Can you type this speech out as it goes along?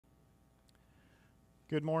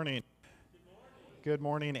Good morning. Good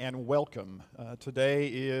morning and welcome. Today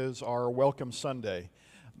is our Welcome Sunday.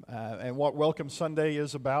 And what Welcome Sunday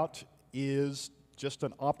is about is just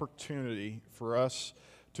an opportunity for us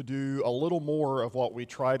to do a little more of what we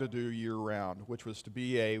try to do year-round, which was to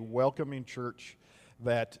be a welcoming church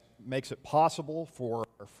that makes it possible for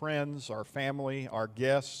our friends, our family, our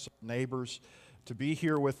guests, neighbors to be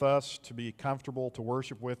here with us, to be comfortable, to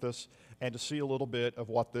worship with us, and to see a little bit of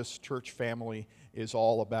what this church family is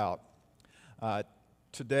all about.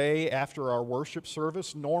 Today, after our worship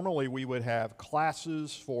service, normally we would have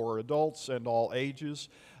classes for adults and all ages.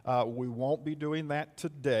 We won't be doing that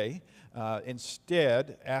today.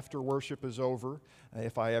 Instead, after worship is over,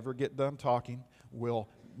 if I ever get done talking, we'll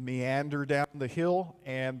meander down the hill,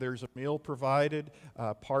 and there's a meal provided.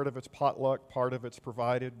 Part of it's potluck, part of it's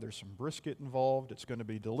provided. There's some brisket involved. It's going to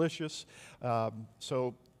be delicious.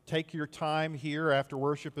 So take your time here after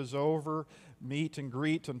worship is over, meet and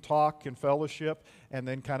greet and talk and fellowship, and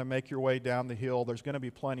then kind of make your way down the hill. There's going to be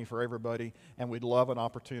plenty for everybody, and we'd love an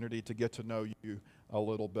opportunity to get to know you a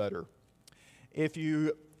little better. If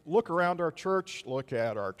you look around our church, look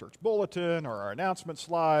at our church bulletin or our announcement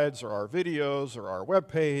slides or our videos or our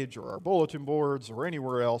webpage or our bulletin boards or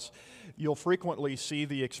anywhere else, you'll frequently see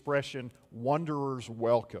the expression, Wanderers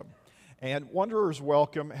Welcome. And Wanderers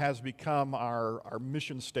Welcome has become our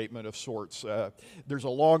mission statement of sorts. There's a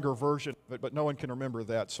longer version of it, but no one can remember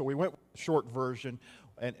that. So we went with the short version,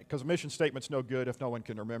 and because a mission statement's no good if no one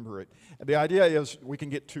can remember it. And the idea is we can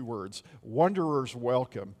get two words. Wanderers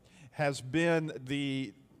Welcome has been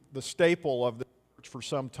the staple of the church for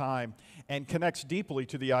some time and connects deeply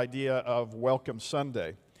to the idea of Welcome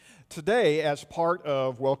Sunday. Today, as part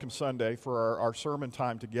of Welcome Sunday for our sermon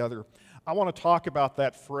time together, I want to talk about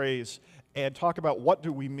that phrase and talk about what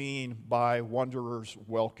do we mean by Wanderers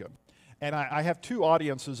Welcome. And I have two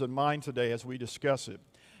audiences in mind today as we discuss it.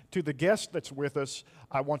 To the guest that's with us,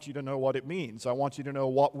 I want you to know what it means. I want you to know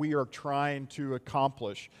what we are trying to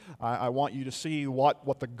accomplish. I want you to see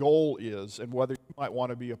what the goal is and whether you might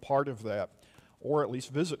want to be a part of that or at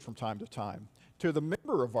least visit from time to time. To the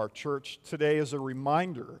member of our church, today is a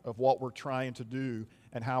reminder of what we're trying to do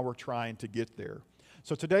and how we're trying to get there.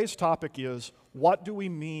 So today's topic is, what do we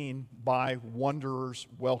mean by Wanderers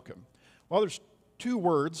Welcome? Well, there's two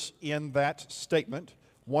words in that statement,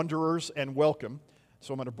 wanderers and welcome.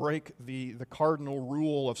 So I'm going to break the cardinal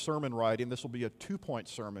rule of sermon writing. This will be a 2-point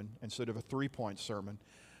sermon instead of a 3-point sermon.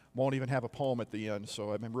 Won't even have a poem at the end,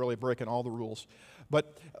 so I'm really breaking all the rules.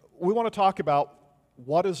 But we want to talk about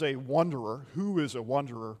what is a wanderer, who is a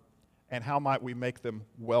wanderer, and how might we make them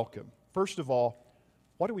welcome. First of all,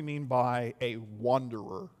 what do we mean by a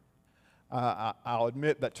wanderer? I'll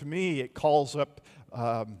admit that to me it calls up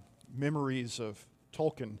memories of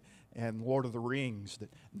Tolkien and Lord of the Rings, that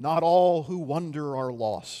not all who wander are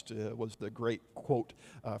lost was the great quote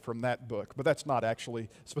from that book. But that's not actually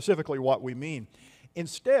specifically what we mean.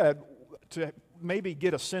 Instead, to maybe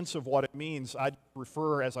get a sense of what it means, I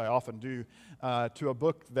refer, as I often do, to a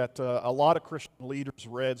book that a lot of Christian leaders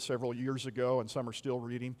read several years ago, and some are still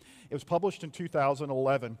reading. It was published in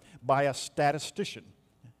 2011 by a statistician.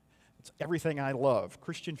 It's everything I love,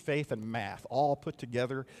 Christian faith and math, all put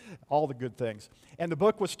together, all the good things. And the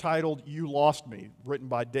book was titled You Lost Me, written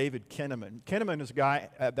by David Kinnaman. Kinnaman is a guy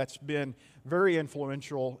that's been very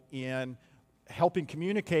influential in helping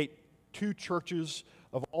communicate to churches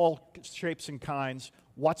of all shapes and kinds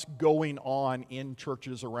what's going on in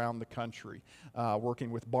churches around the country,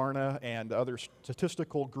 working with Barna and other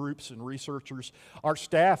statistical groups and researchers. Our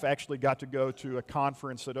staff actually got to go to a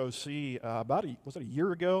conference at OC was it a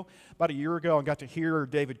year ago? About a year ago, and got to hear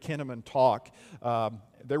David Kinnaman talk.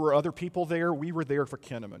 There were other people there. We were there for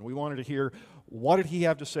Kinnaman. We wanted to hear, what did he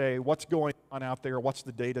have to say? What's going on out there? What's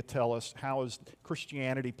the data tell us? How is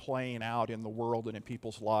Christianity playing out in the world and in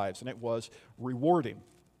people's lives? And it was rewarding.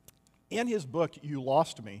 In his book, You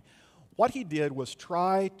Lost Me, what he did was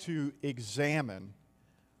try to examine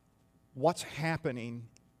what's happening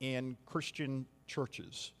in Christian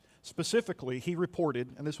churches. Specifically, he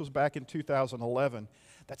reported, and this was back in 2011,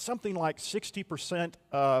 that something like 60%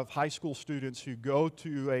 of high school students who go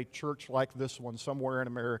to a church like this one somewhere in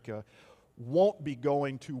America won't be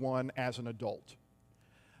going to one as an adult.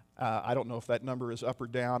 I don't know if that number is up or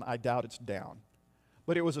down. I doubt it's down.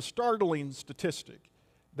 But it was a startling statistic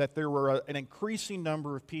that there were an increasing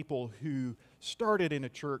number of people who started in a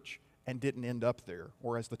church and didn't end up there.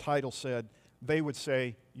 Or as the title said, they would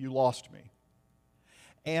say, you lost me.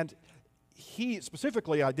 And he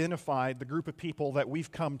specifically identified the group of people that we've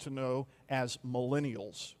come to know as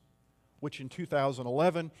millennials, which in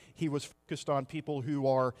 2011, he was focused on people who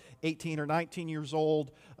are 18 or 19 years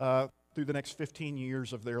old, through the next 15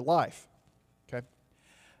 years of their life. Okay?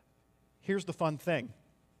 Here's the fun thing.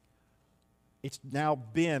 It's now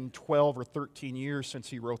been 12 or 13 years since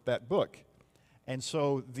he wrote that book. And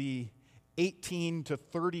so the 18 to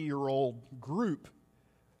 30-year-old group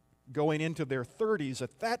going into their 30s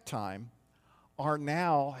at that time are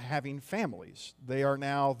now having families. They are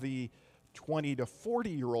now the 20 to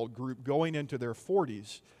 40-year-old group going into their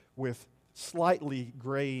 40s with slightly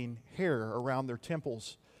graying hair around their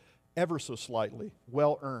temples, ever so slightly,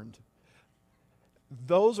 well earned.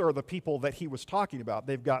 Those are the people that he was talking about.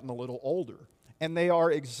 They've gotten a little older. And they are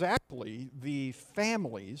exactly the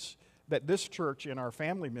families that this church in our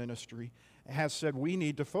family ministry has said we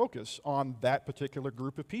need to focus on that particular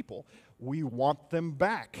group of people. We want them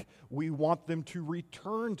back. We want them to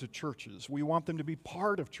return to churches. We want them to be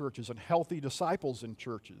part of churches and healthy disciples in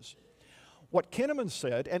churches. What Kinnaman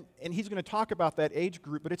said, and he's going to talk about that age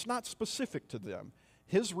group, but it's not specific to them.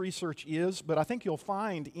 His research is, but I think you'll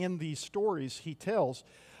find in these stories he tells,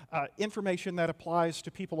 information that applies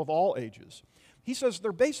to people of all ages. He says there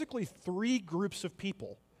are basically three groups of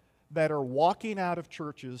people that are walking out of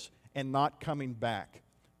churches and not coming back.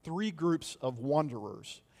 Three groups of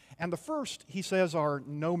wanderers. And the first, he says, are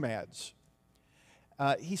nomads.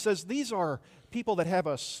 He says these are people that have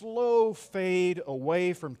a slow fade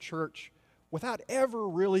away from church without ever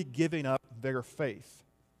really giving up their faith.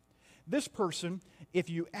 This person, if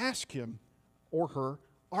you ask him or her,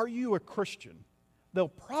 are you a Christian? They'll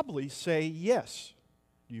probably say yes.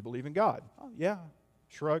 Do you believe in God? Oh, yeah.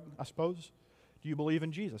 Shrug, I suppose. Do you believe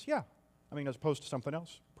in Jesus? Yeah. I mean, as opposed to something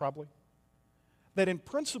else, probably. That in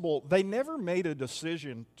principle, they never made a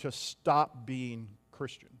decision to stop being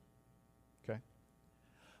Christian. Okay?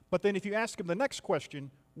 But then if you ask them the next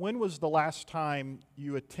question, when was the last time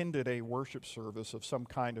you attended a worship service of some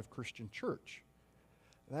kind of Christian church?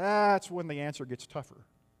 That's when the answer gets tougher.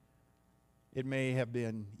 It may have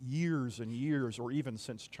been years and years or even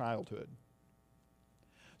since childhood.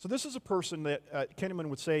 So this is a person that Kinnaman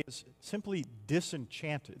would say is simply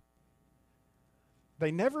disenchanted.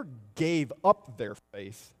 They never gave up their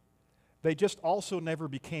faith. They just also never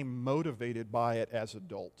became motivated by it as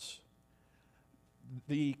adults.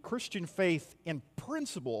 The Christian faith in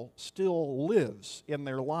principle still lives in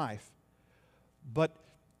their life, but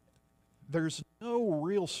there's no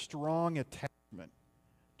real strong attachment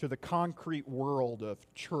to the concrete world of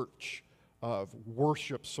church, of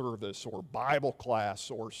worship service or Bible class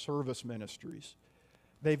or service ministries.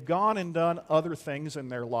 They've gone and done other things in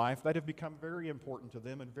their life that have become very important to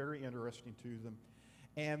them and very interesting to them.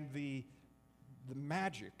 And the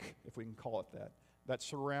magic, if we can call it that, that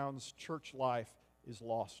surrounds church life is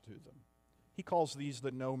lost to them. He calls these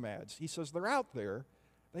the nomads. He says they're out there.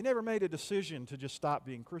 They never made a decision to just stop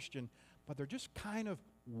being Christian, but they're just kind of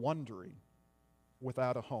wandering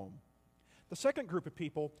without a home. The second group of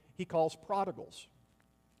people he calls prodigals,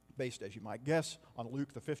 based, as you might guess, on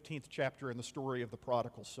Luke, the 15th chapter and the story of the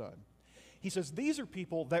prodigal son. He says these are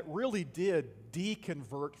people that really did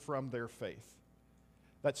deconvert from their faith.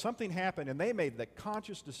 That something happened and they made the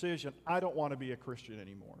conscious decision, I don't want to be a Christian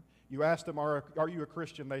anymore. You ask them, are you a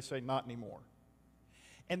Christian? They say, not anymore.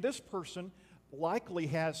 And this person likely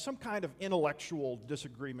has some kind of intellectual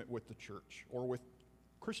disagreement with the church or with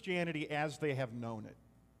Christianity as they have known it.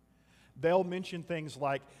 They'll mention things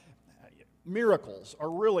like, miracles are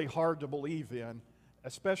really hard to believe in,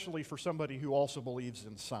 especially for somebody who also believes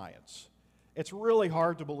in science. It's really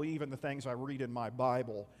hard to believe in the things I read in my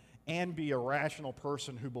Bible and be a rational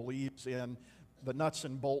person who believes in the nuts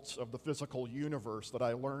and bolts of the physical universe that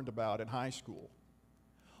I learned about in high school.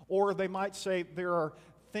 Or they might say there are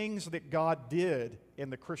things that God did in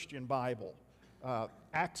the Christian Bible,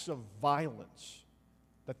 acts of violence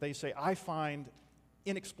that they say I find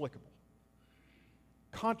inexplicable,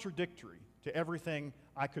 contradictory to everything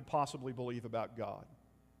I could possibly believe about God.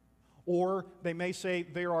 Or they may say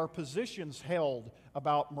there are positions held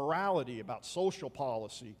about morality, about social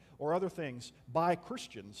policy, or other things by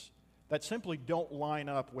Christians that simply don't line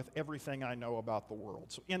up with everything I know about the world.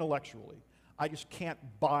 So intellectually, I just can't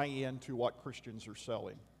buy into what Christians are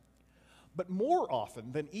selling. But more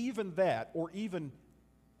often than even that, or even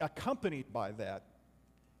accompanied by that,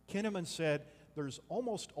 Kinnaman said there's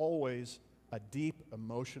almost always a deep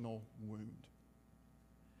emotional wound.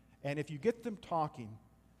 And if you get them talking,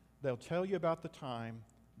 they'll tell you about the time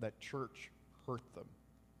that church hurt them.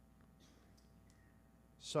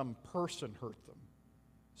 Some person hurt them.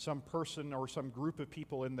 Some person or some group of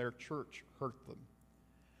people in their church hurt them.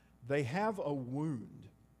 They have a wound,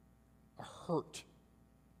 a hurt,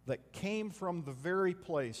 that came from the very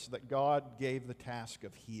place that God gave the task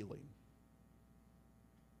of healing.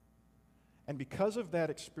 And because of that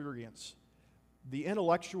experience, the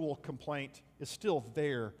intellectual complaint is still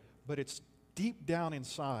there, but it's deep down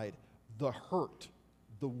inside, the hurt,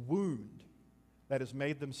 the wound that has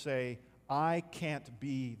made them say, I can't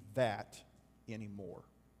be that anymore.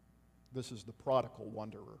 This is the prodigal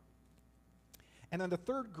wanderer. And then the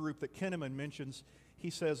third group that Kinnaman mentions, he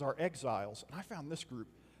says, are exiles. And I found this group,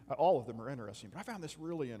 all of them are interesting, but I found this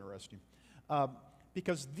really interesting.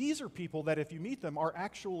 Because these are people that, if you meet them, are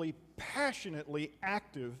actually passionately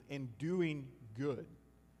active in doing good.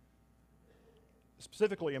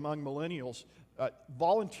 Specifically among millennials,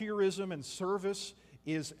 volunteerism and service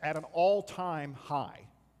is at an all-time high.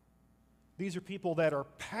 These are people that are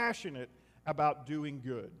passionate about doing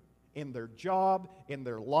good in their job, in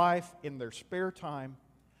their life, in their spare time,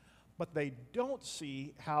 but they don't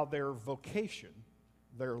see how their vocation,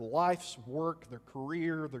 their life's work, their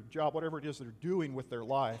career, their job, whatever it is they're doing with their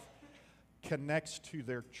life, connects to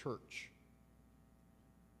their church.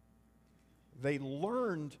 They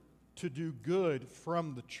learned to do good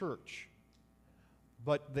from the church,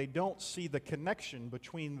 but they don't see the connection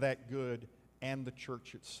between that good and the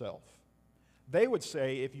church itself. They would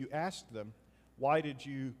say, if you asked them, why did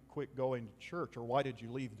you quit going to church, or why did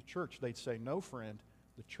you leave the church? They'd say, no, friend,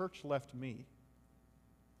 the church left me.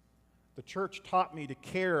 The church taught me to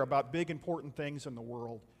care about big, important things in the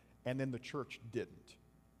world, and then the church didn't.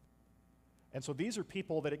 And so these are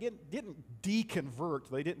people that, again, didn't deconvert.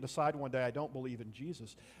 They didn't decide one day, I don't believe in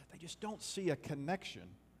Jesus. They just don't see a connection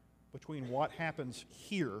between what happens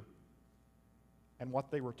here and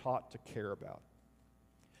what they were taught to care about.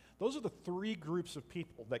 Those are the three groups of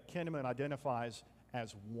people that Kinnaman identifies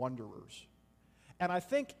as wanderers. And I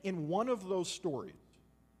think in one of those stories,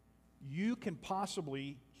 you can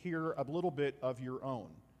possibly hear a little bit of your own.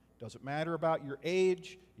 Doesn't matter about your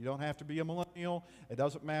age. You don't have to be a millennial. It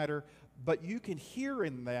doesn't matter. But you can hear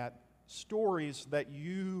in that stories that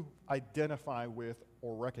you identify with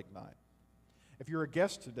or recognize. If you're a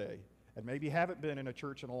guest today, and maybe you haven't been in a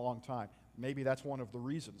church in a long time, maybe that's one of the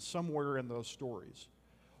reasons, somewhere in those stories.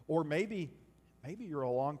 Or maybe you're a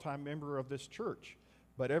longtime member of this church,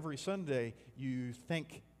 but every Sunday you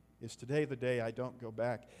think, is today the day I don't go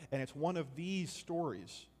back? And it's one of these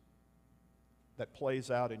stories that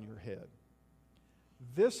plays out in your head.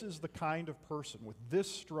 This is the kind of person with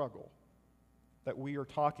this struggle that we are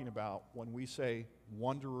talking about when we say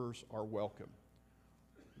wanderers are welcome.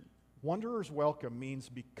 Wanderers welcome means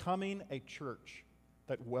becoming a church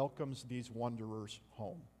that welcomes these wanderers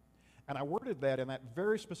home. And I worded that in that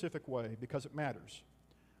very specific way because it matters.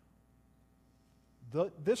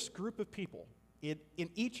 This group of people, in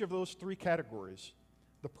each of those three categories,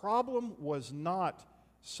 the problem was not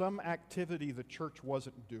some activity the church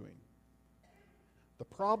wasn't doing. The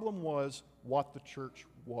problem was what the church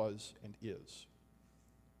was and is.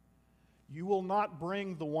 You will not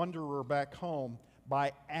bring the wanderer back home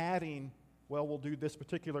by adding, well, we'll do this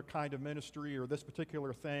particular kind of ministry or this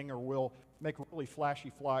particular thing, or we'll make really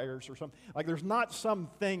flashy flyers or something. Like, there's not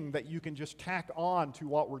something that you can just tack on to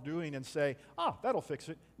what we're doing and say, that'll fix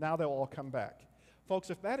it. Now they'll all come back. Folks,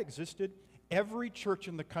 if that existed, every church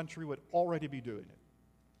in the country would already be doing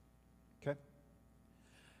it. Okay?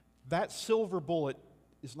 That silver bullet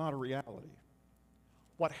is not a reality.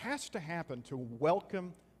 What has to happen to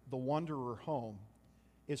welcome the wanderer home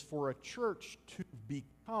is for a church to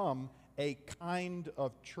become a kind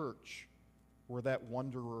of church where that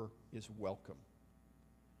wanderer is welcome.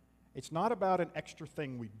 It's not about an extra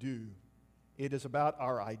thing we do. It is about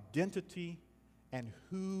our identity and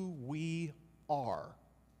who we are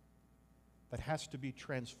that has to be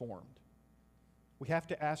transformed. We have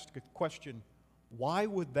to ask a question, why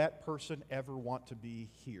would that person ever want to be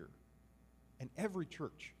here? And every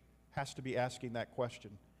church has to be asking that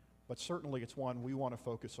question, but certainly it's one we want to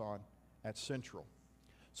focus on at Central.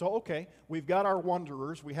 So, okay, we've got our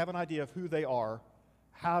wanderers. We have an idea of who they are.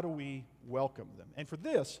 How do we welcome them? And for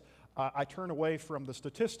this, I turn away from the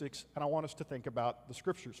statistics, and I want us to think about the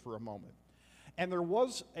Scriptures for a moment. And there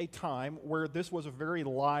was a time where this was a very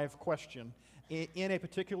live question in a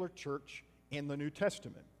particular church in the New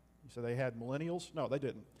Testament. So they had millennials? No, they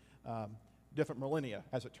didn't. Different millennia,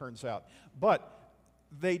 as it turns out. But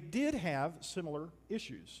they did have similar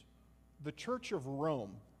issues. The Church of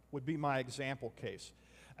Rome would be my example case.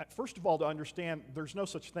 First of all, to understand, there's no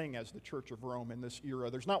such thing as the Church of Rome in this era.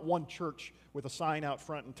 There's not one church with a sign out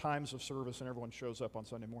front and times of service and everyone shows up on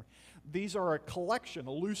Sunday morning. These are a collection,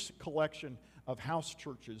 a loose collection of house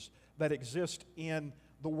churches that exist in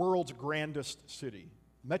the world's grandest city,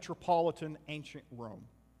 metropolitan ancient Rome.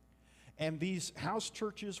 And these house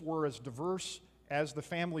churches were as diverse as the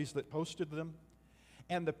families that hosted them.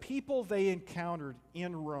 And the people they encountered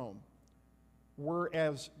in Rome were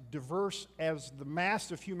as diverse as the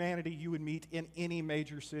mass of humanity you would meet in any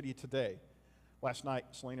major city today. Last night,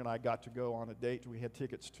 Selena and I got to go on a date. We had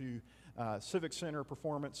tickets to Civic Center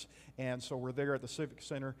performance, and so we're there at the Civic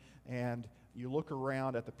Center, and you look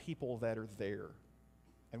around at the people that are there.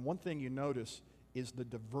 And one thing you notice is the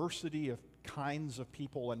diversity of kinds of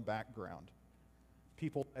people and background.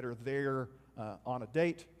 People that are there on a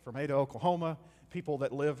date from Ada, Oklahoma, people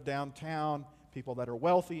that live downtown, people that are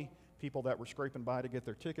wealthy, people that were scraping by to get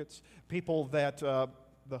their tickets, people that,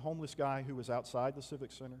 the homeless guy who was outside the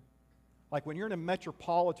Civic Center. Like when you're in a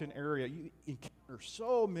metropolitan area, you encounter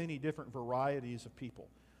so many different varieties of people.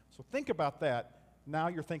 So think about that. Now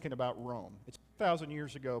you're thinking about Rome. It's 2,000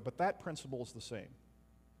 years ago, but that principle is the same.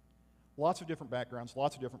 Lots of different backgrounds,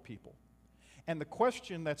 lots of different people. And the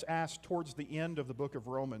question that's asked towards the end of the book of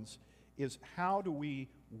Romans is, how do we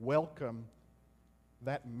welcome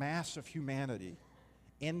that mass of humanity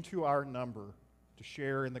into our number to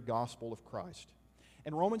share in the gospel of Christ?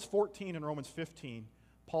 In Romans 14 and Romans 15,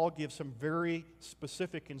 Paul gives some very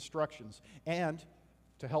specific instructions. And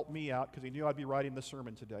to help me out, because he knew I'd be writing this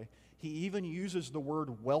sermon today, he even uses the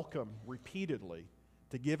word welcome repeatedly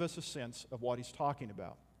to give us a sense of what he's talking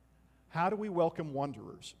about. How do we welcome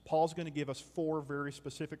wanderers? Paul's going to give us 4 very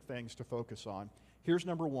specific things to focus on. Here's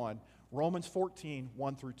number 1, Romans 14,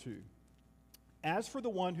 1 through 2. As for the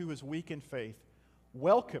one who is weak in faith,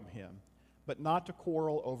 welcome him, but not to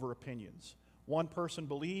quarrel over opinions. One person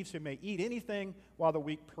believes he may eat anything, while the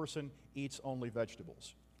weak person eats only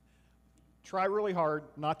vegetables. Try really hard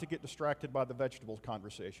not to get distracted by the vegetables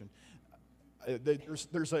conversation.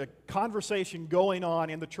 There's a conversation going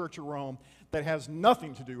on in the Church of Rome that has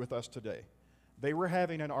nothing to do with us today. They were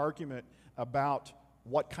having an argument about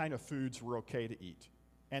what kind of foods were okay to eat.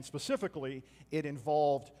 And specifically, it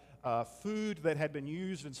involved food that had been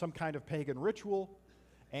used in some kind of pagan ritual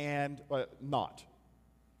and not.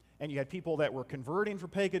 And you had people that were converting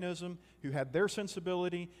from paganism who had their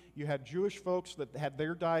sensibility. You had Jewish folks that had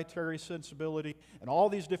their dietary sensibility, and all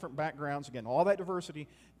these different backgrounds, again, all that diversity,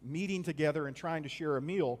 meeting together and trying to share a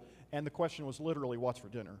meal. And the question was literally, what's for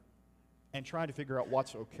dinner? And trying to figure out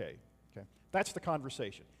what's okay. That's the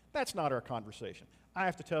conversation. That's not our conversation. I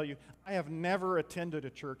have to tell you, I have never attended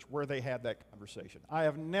a church where they had that conversation. I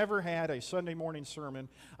have never had a Sunday morning sermon.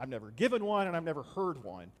 I've never given one, and I've never heard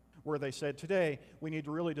one where they said, today, we need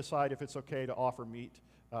to really decide if it's okay to offer meat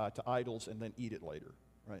to idols and then eat it later,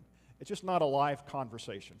 right? It's just not a live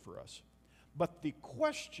conversation for us. But the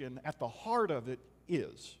question at the heart of it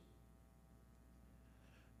is,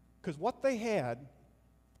 because what they had,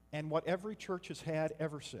 and what every church has had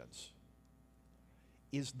ever since,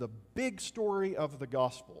 is the big story of the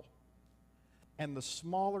gospel and the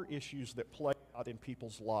smaller issues that play out in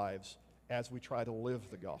people's lives as we try to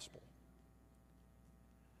live the gospel.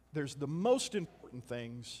 There's the most important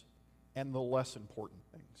things and the less important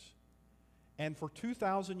things. And for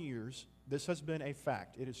 2,000 years, this has been a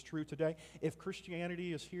fact. It is true today. If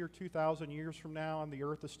Christianity is here 2,000 years from now and the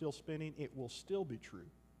earth is still spinning, it will still be true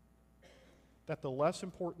that the less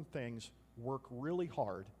important things work really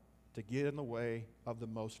hard to get in the way of the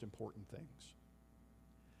most important things.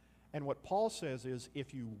 And what Paul says is,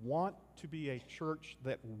 if you want to be a church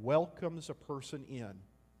that welcomes a person in,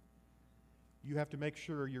 you have to make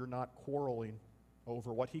sure you're not quarreling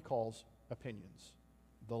over what he calls opinions,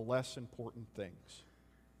 the less important things.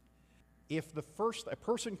 If a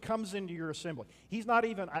person comes into your assembly, he's not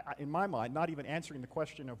even, in my mind, not even answering the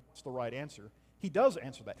question of what's the right answer. He does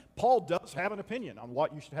answer that. Paul does have an opinion on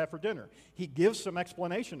what you should have for dinner. He gives some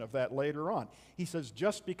explanation of that later on. He says,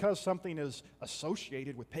 just because something is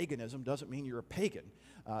associated with paganism doesn't mean you're a pagan.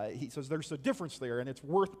 He says there's a difference there, and it's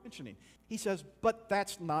worth mentioning. He says, but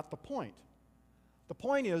that's not the point. The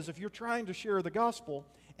point is, if you're trying to share the gospel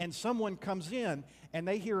and someone comes in and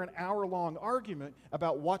they hear an hour-long argument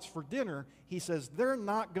about what's for dinner, he says they're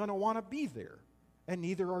not going to want to be there, and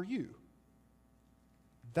neither are you.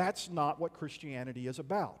 That's not what Christianity is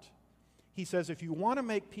about. He says if you want to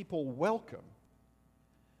make people welcome,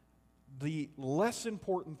 the less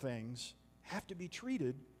important things have to be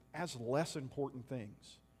treated as less important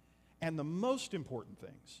things. And the most important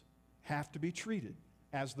things have to be treated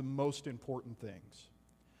as the most important things.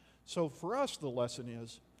 So for us, the lesson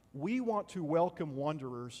is, we want to welcome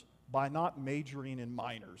wanderers by not majoring in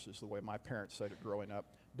minors, is the way my parents said it growing up.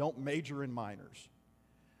 Don't major in minors.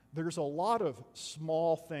 There's a lot of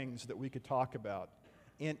small things that we could talk about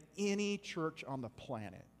in any church on the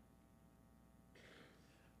planet.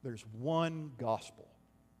 There's one gospel.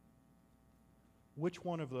 Which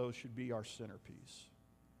one of those should be our centerpiece?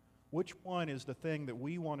 Which one is the thing that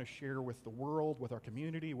we want to share with the world, with our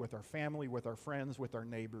community, with our family, with our friends, with our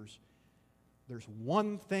neighbors? There's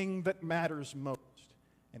one thing that matters most,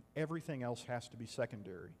 and everything else has to be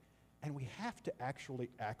secondary. And we have to actually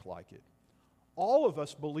act like it. All of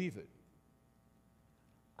us believe it.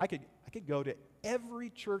 I could go to every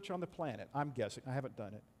church on the planet. I'm guessing. I haven't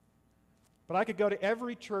done it. But I could go to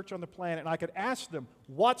every church on the planet and I could ask them,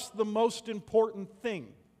 what's the most important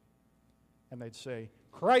thing? And they'd say,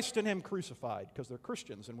 Christ and Him crucified, because they're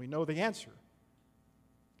Christians and we know the answer.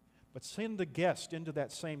 But send the guest into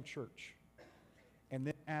that same church and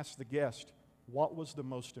then ask the guest, what was the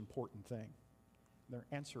most important thing? Their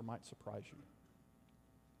answer might surprise you.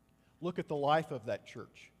 Look at the life of that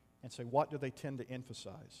church and say, what do they tend to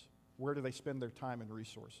emphasize? Where do they spend their time and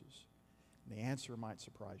resources? And the answer might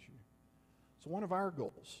surprise you. So one of our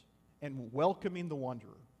goals in welcoming the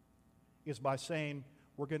wanderer is by saying,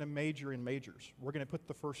 we're going to major in majors. We're going to put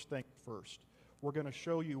the first thing first. We're going to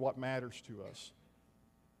show you what matters to us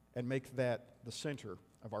and make that the center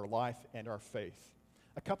of our life and our faith.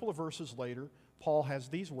 A couple of verses later, Paul has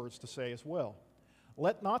these words to say as well.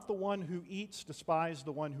 Let not the one who eats despise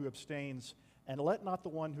the one who abstains, and let not the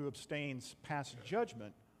one who abstains pass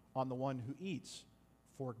judgment on the one who eats,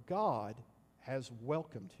 for God has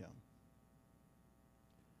welcomed him.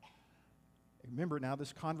 Remember now,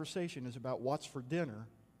 this conversation is about what's for dinner,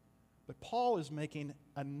 but Paul is making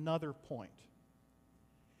another point.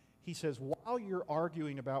 He says, while you're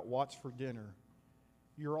arguing about what's for dinner,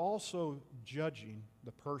 you're also judging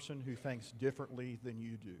the person who thinks differently than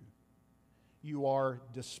you do. You are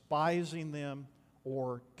despising them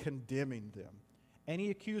or condemning them. And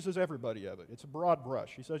he accuses everybody of it. It's a broad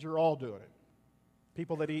brush. He says you're all doing it.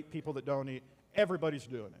 People that eat, people that don't eat, everybody's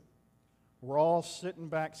doing it. We're all sitting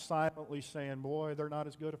back silently saying, boy, they're not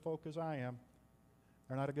as good a folk as I am.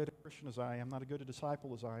 They're not as good a Christian as I am, not as good a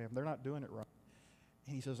disciple as I am. They're not doing it right.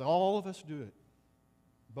 And he says, all of us do it.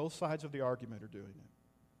 Both sides of the argument are doing it.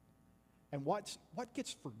 And what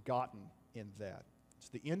gets forgotten in that? It's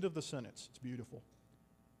the end of the sentence. It's beautiful.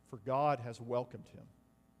 For God has welcomed him.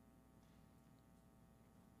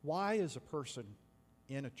 Why is a person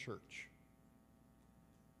in a church?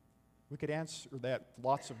 We could answer that with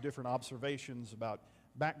lots of different observations about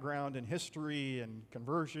background and history and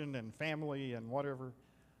conversion and family and whatever.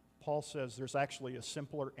 Paul says there's actually a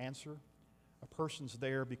simpler answer. A person's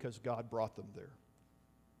there because God brought them there.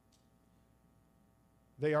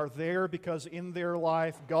 They are there because in their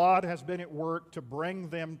life, God has been at work to bring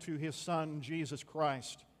them to His Son, Jesus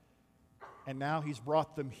Christ. And now He's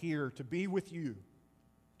brought them here to be with you,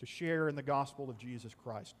 to share in the gospel of Jesus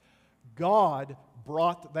Christ. God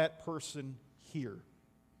brought that person here.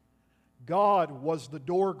 God was the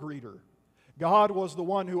door greeter. God was the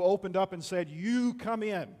one who opened up and said, you come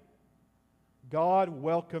in. God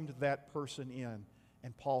welcomed that person in.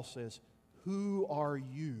 And Paul says, who are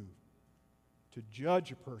you to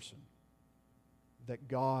judge a person that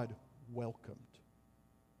God welcomed?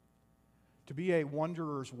 To be a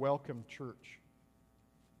wanderer's welcome church,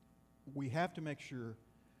 we have to make sure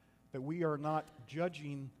that we are not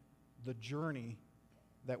judging the journey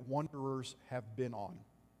that wanderers have been on.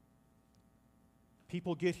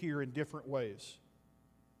 People get here in different ways.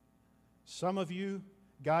 Some of you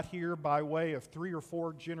got here by way of 3 or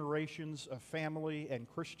 4 generations of family and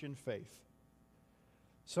Christian faith.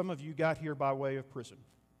 Some of you got here by way of prison.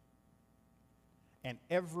 And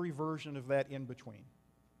every version of that in between.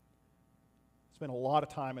 Spent a lot of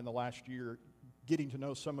time in the last year getting to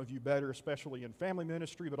know some of you better, especially in family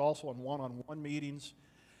ministry, but also in one-on-one meetings.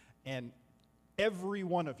 And every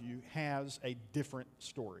one of you has a different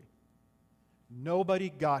story.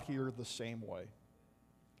 Nobody got here the same way.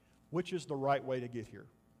 Which is the right way to get here?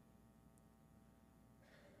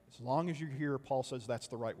 As long as you're here, Paul says that's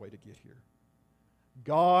the right way to get here.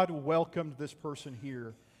 God welcomed this person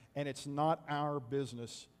here, and it's not our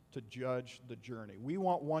business to judge the journey. We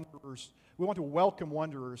want to welcome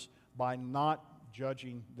wanderers by not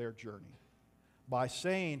judging their journey. By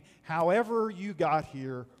saying, however you got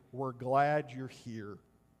here, we're glad you're here.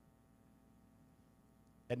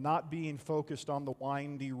 And not being focused on the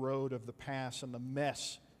windy road of the past and the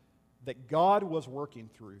mess that God was working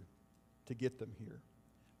through to get them here.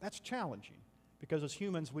 That's challenging, because as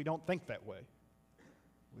humans, we don't think that way.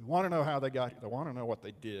 We want to know how they got here. They want to know what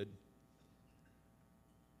they did.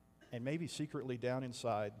 And maybe secretly down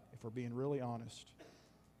inside, if we're being really honest,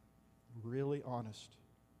 we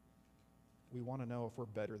want to know if we're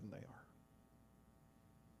better than they are.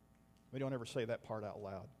 We don't ever say that part out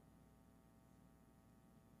loud.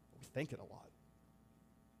 We think it a lot.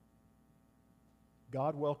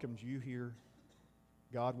 God welcomed you here.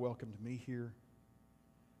 God welcomed me here.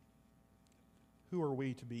 Who are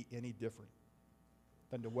we to be any different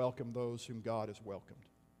than to welcome those whom God has welcomed?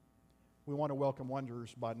 we want to welcome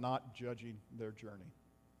wanderers by not judging their journey.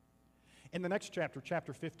 In the next chapter,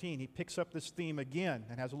 chapter 15, he picks up this theme again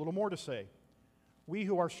and has a little more to say. We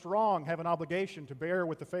who are strong have an obligation to bear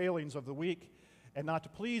with the failings of the weak and not to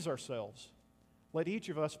please ourselves. Let each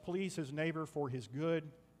of us please his neighbor for his good,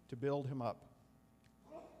 to build him up.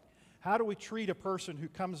 How do we treat a person who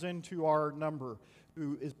comes into our number,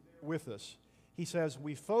 who is with us? He says,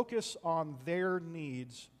 we focus on their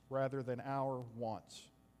needs rather than our wants.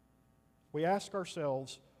 We ask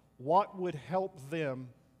ourselves, what would help them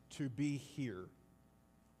to be here?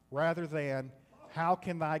 Rather than, how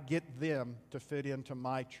can I get them to fit into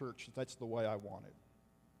my church? That's the way I want it.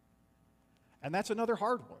 And that's another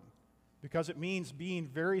hard one, because it means being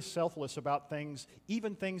very selfless about things,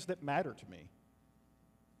 even things that matter to me.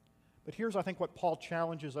 But here's, I think, what Paul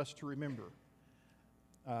challenges us to remember.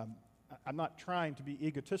 I'm not trying to be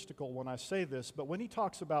egotistical when I say this, but when he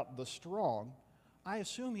talks about the strong, I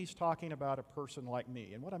assume he's talking about a person like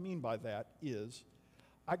me. And what I mean by that is,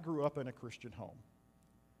 I grew up in a Christian home.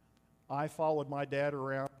 I followed my dad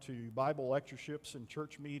around to Bible lectureships and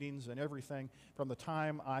church meetings and everything from the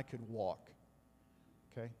time I could walk.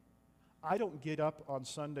 Okay? I don't get up on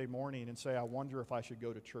Sunday morning and say, I wonder if I should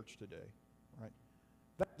go to church today. Right?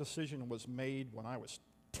 That decision was made when I was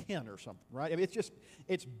 10 or something, right? I mean,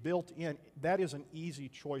 it's built in. That is an easy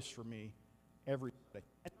choice for me every day.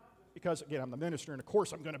 And because, again, I'm the minister, and of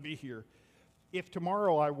course I'm going to be here. If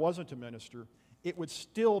tomorrow I wasn't a minister, it would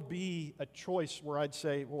still be a choice where I'd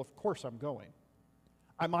say, well, of course I'm going.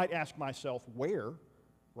 I might ask myself where,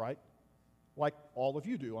 right? Like all of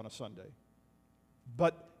you do on a Sunday.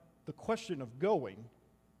 But the question of going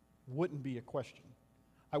wouldn't be a question.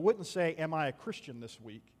 I wouldn't say, am I a Christian this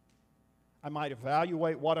week? I might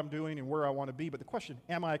evaluate what I'm doing and where I want to be, but the question,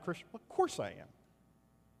 am I a Christian? Well, of course I am.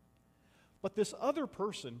 But this other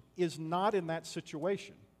person is not in that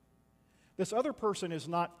situation. This other person is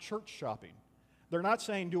not church shopping. They're not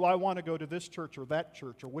saying, do I want to go to this church or that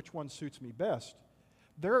church, or which one suits me best?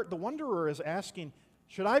 The wanderer is asking,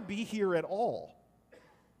 should I be here at all?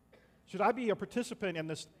 Should I be a participant in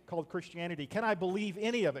this called Christianity? Can I believe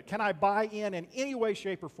any of it? Can I buy in any way,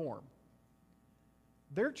 shape, or form?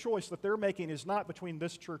 Their choice that they're making is not between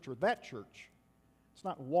this church or that church. It's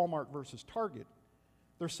not Walmart versus Target.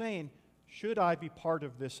 They're saying, should I be part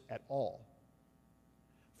of this at all?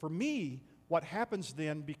 For me, what happens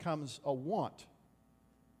then becomes a want.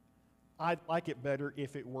 I'd like it better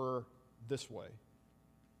if it were this way.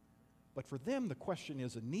 But for them, the question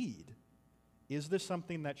is a need. Is this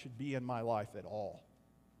something that should be in my life at all?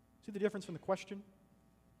 See the difference in the question?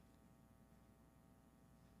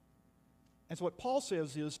 And so what Paul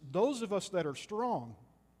says is, those of us that are strong,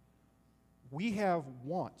 we have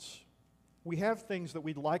wants. We have things that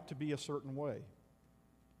we'd like to be a certain way.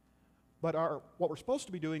 But what we're supposed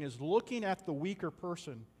to be doing is looking at the weaker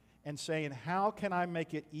person and saying, how can I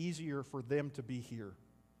make it easier for them to be here?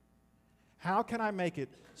 How can I make it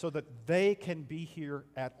so that they can be here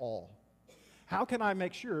at all? How can I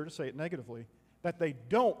make sure, to say it negatively, that they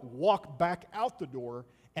don't walk back out the door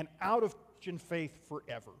and out of Christian faith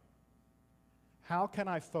forever? How can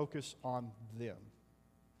I focus on them?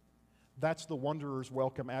 That's the wanderer's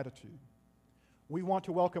welcome attitude. We want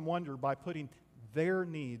to welcome wanderer by putting their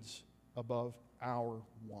needs above our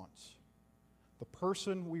wants. The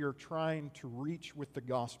person we are trying to reach with the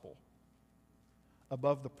gospel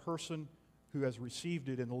above the person who has received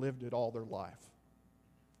it and lived it all their life.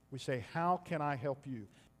 We say, how can I help you?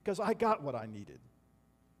 Because I got what I needed.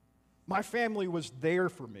 My family was there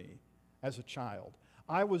for me as a child.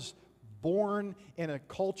 I was born in a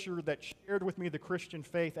culture that shared with me the Christian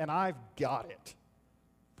faith, and I've got it.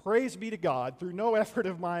 Praise be to God, through no effort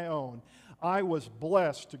of my own, I was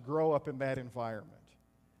blessed to grow up in that environment.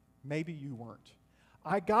 Maybe you weren't.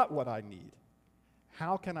 I got what I need.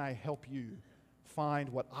 How can I help you find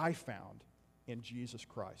what I found in Jesus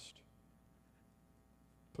Christ?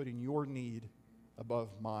 Putting your need above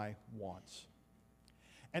my wants.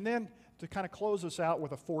 And then to kind of close us out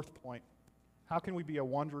with a fourth point, how can we be a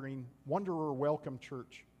wanderer welcome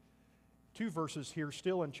church? 2 verses here,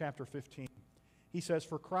 still in chapter 15. He says,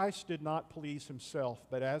 for Christ did not please himself,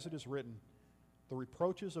 but as it is written, the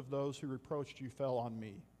reproaches of those who reproached you fell on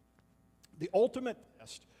me. The ultimate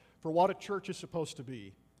test for what a church is supposed to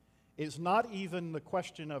be is not even the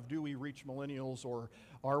question of do we reach millennials or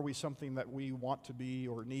are we something that we want to be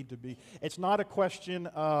or need to be. It's not a question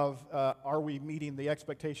of are we meeting the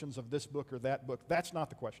expectations of this book or that book. That's not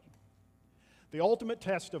the question. The ultimate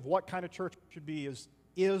test of what kind of church should be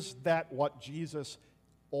is that what Jesus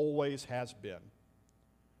always has been.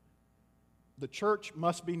 The church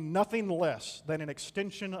must be nothing less than an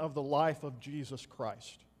extension of the life of Jesus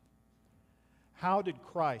Christ. How did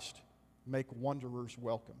Christ make wanderers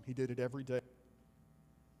welcome? He did it every day.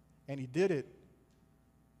 And he did it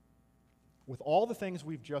with all the things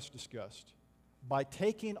we've just discussed by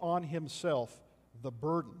taking on himself the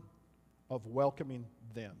burden of welcoming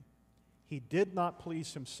them. He did not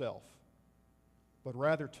please himself, but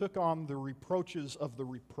rather took on the reproaches of the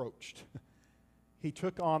reproached. He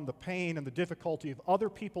took on the pain and the difficulty of other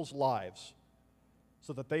people's lives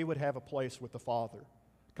so that they would have a place with the Father.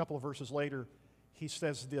 A couple of verses later, he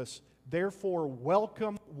says this, "Therefore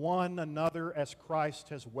welcome one another as Christ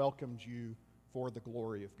has welcomed you for the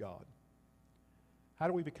glory of God." How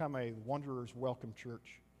do we become a wanderer's welcome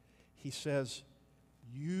church? He says,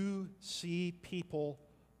 you see people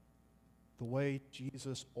the way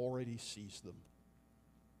Jesus already sees them.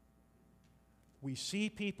 We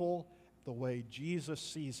see people the way Jesus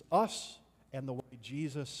sees us and the way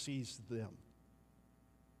Jesus sees them.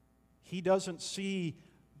 He doesn't see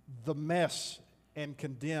the mess and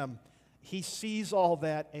condemn. He sees all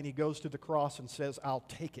that and he goes to the cross and says, I'll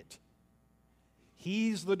take it.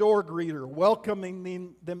 He's the door greeter,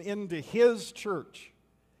 welcoming them into his church.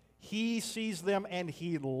 He sees them and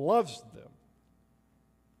he loves them.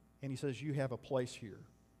 And he says, you have a place here.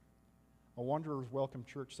 A Wanderer's Welcome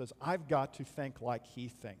Church says, I've got to think like he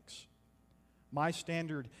thinks. My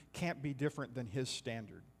standard can't be different than his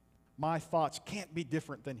standard. My thoughts can't be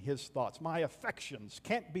different than his thoughts. My affections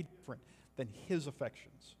can't be different than his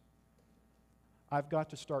affections. I've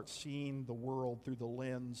got to start seeing the world through the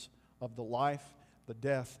lens of the life, the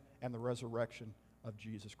death, and the resurrection of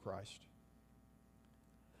Jesus Christ.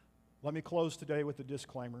 Let me close today with a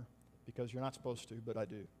disclaimer, because you're not supposed to, but I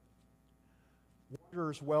do.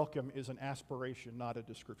 Wanderer's Welcome is an aspiration, not a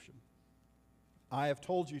description. I have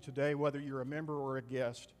told you today, whether you're a member or a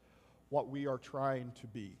guest, what we are trying to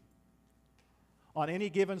be. On any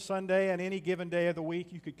given Sunday and any given day of the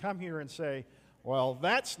week, you could come here and say, well,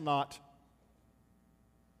 that's not.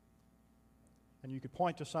 And you could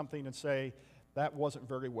point to something and say, that wasn't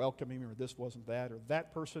very welcoming, or this wasn't that, or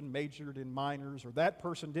that person majored in minors, or that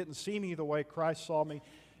person didn't see me the way Christ saw me.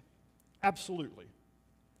 Absolutely.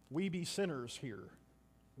 We be sinners here.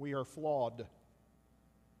 We are flawed.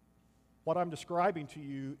 What I'm describing to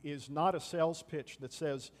you is not a sales pitch that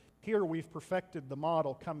says, here we've perfected the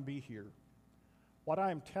model, come be here. What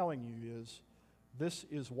I am telling you is, this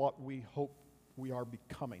is what we hope we are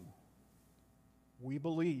becoming. We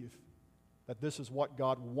believe that this is what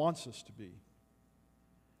God wants us to be,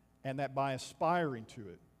 and that by aspiring to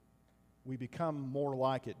it, we become more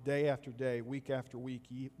like it day after day, week after week,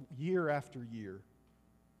 year after year,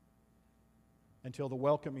 until the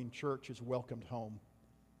welcoming church is welcomed home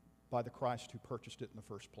by the Christ who purchased it in the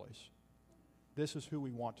first place. This is who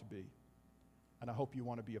we want to be, and I hope you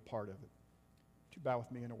want to be a part of it. Would you bow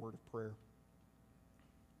with me in a word of prayer?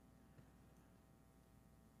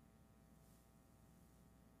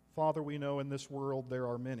 Father, we know in this world there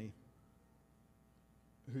are many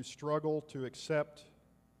who struggle to accept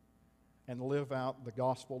and live out the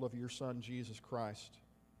gospel of your Son, Jesus Christ.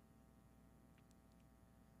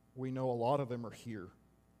 We know a lot of them are here.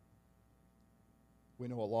 We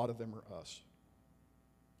know a lot of them are us.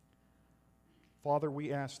 Father,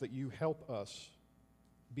 we ask that you help us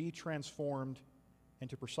be transformed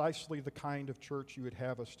into precisely the kind of church you would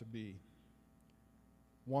have us to be,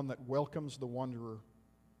 one that welcomes the wanderer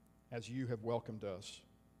as you have welcomed us.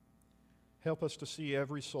 Help us to see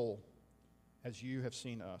every soul as you have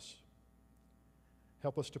seen us.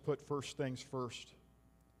 Help us to put first things first,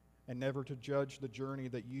 and never to judge the journey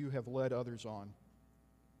that you have led others on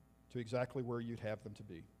to exactly where you'd have them to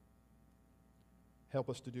be. Help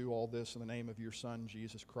us to do all this in the name of your Son,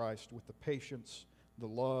 Jesus Christ, with the patience, the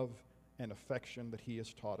love, and affection that he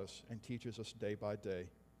has taught us and teaches us day by day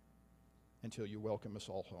until you welcome us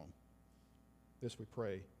all home. This we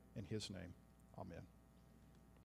pray in his name. Amen.